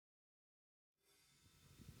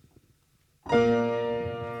The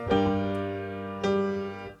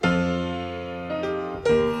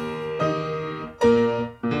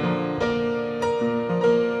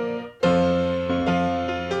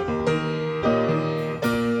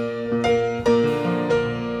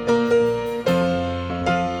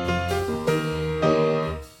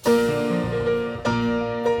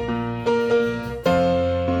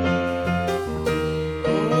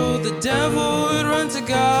devil would run to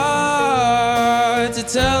God to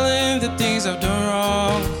tell him the things I've done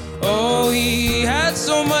wrong. Oh, he had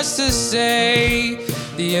so much to say,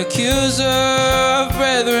 the accuser of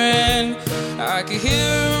brethren. I could hear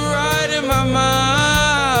him right in my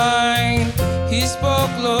mind. He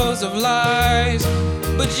spoke loads of lies,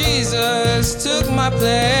 but Jesus took my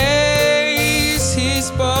place. He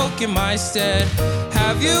spoke in my stead.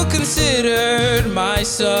 Have you considered my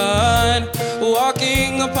son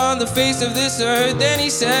walking upon the face of this earth? Then he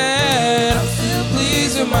said, I'm still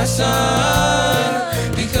pleased with my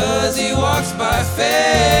son because he walks by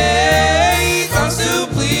faith. I'm still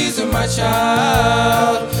pleased with my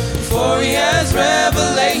child, for he has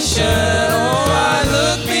revelation. Oh, I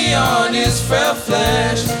look beyond his frail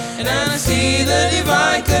flesh and I see the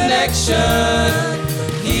divine connection.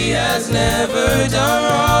 He has never done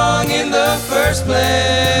wrong in the first place.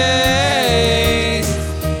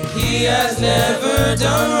 He has never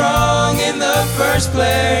done wrong in the first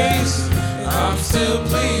place. I'm still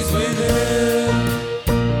pleased with him.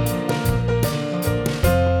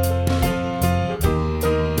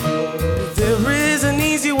 There is an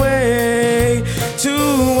easy way to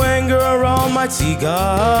anger Almighty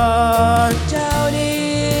God.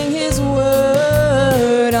 Doubting his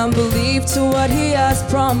word, unbelief to what he has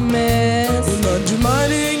promised, And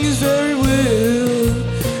undermining his very will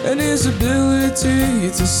and his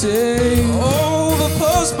ability to save. Oh, but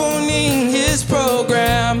postponing his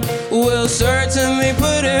program will certainly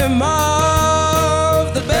put him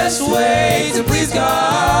off. The best way to please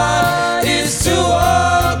God is to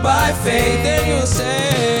walk by faith. Then you'll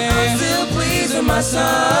say, I'm still pleased with my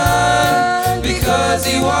son because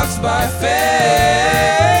he walks by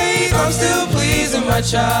faith. I'm still pleased with my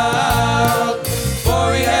child,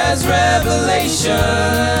 for he has revelation.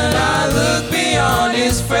 I look beyond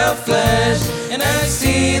his frail flesh and I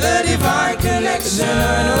see the divine connection.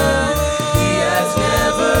 Oh, he has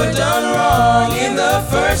never done wrong in the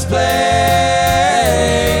first place.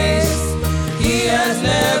 He has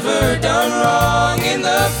never done wrong in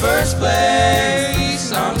the first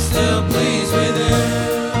place. I'm still pleased with him.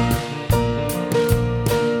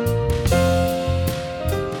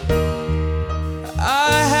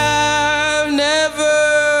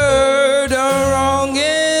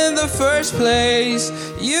 First place,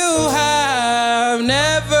 you have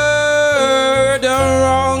never done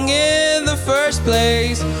wrong in the first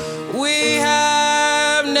place. We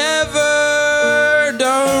have never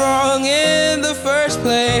done wrong in the first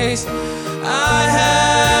place. I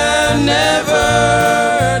have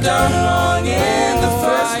never done wrong in the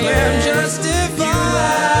first place. I am justified. You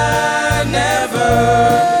have never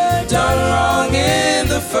done wrong in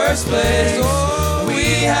the first place. Oh,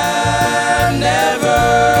 we have never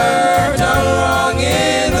done wrong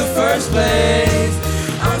in the first place.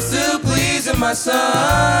 I'm still pleased with my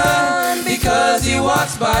son because he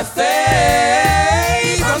walks by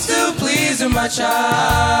faith. I'm still pleased with my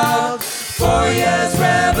child, for he has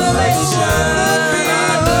revelation.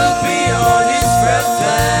 I look beyond his frail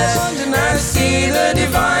flesh and I see the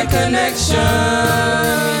divine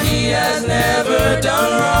connection. He has never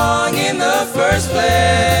done wrong in the first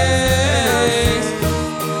place.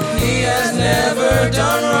 He has never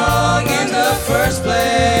done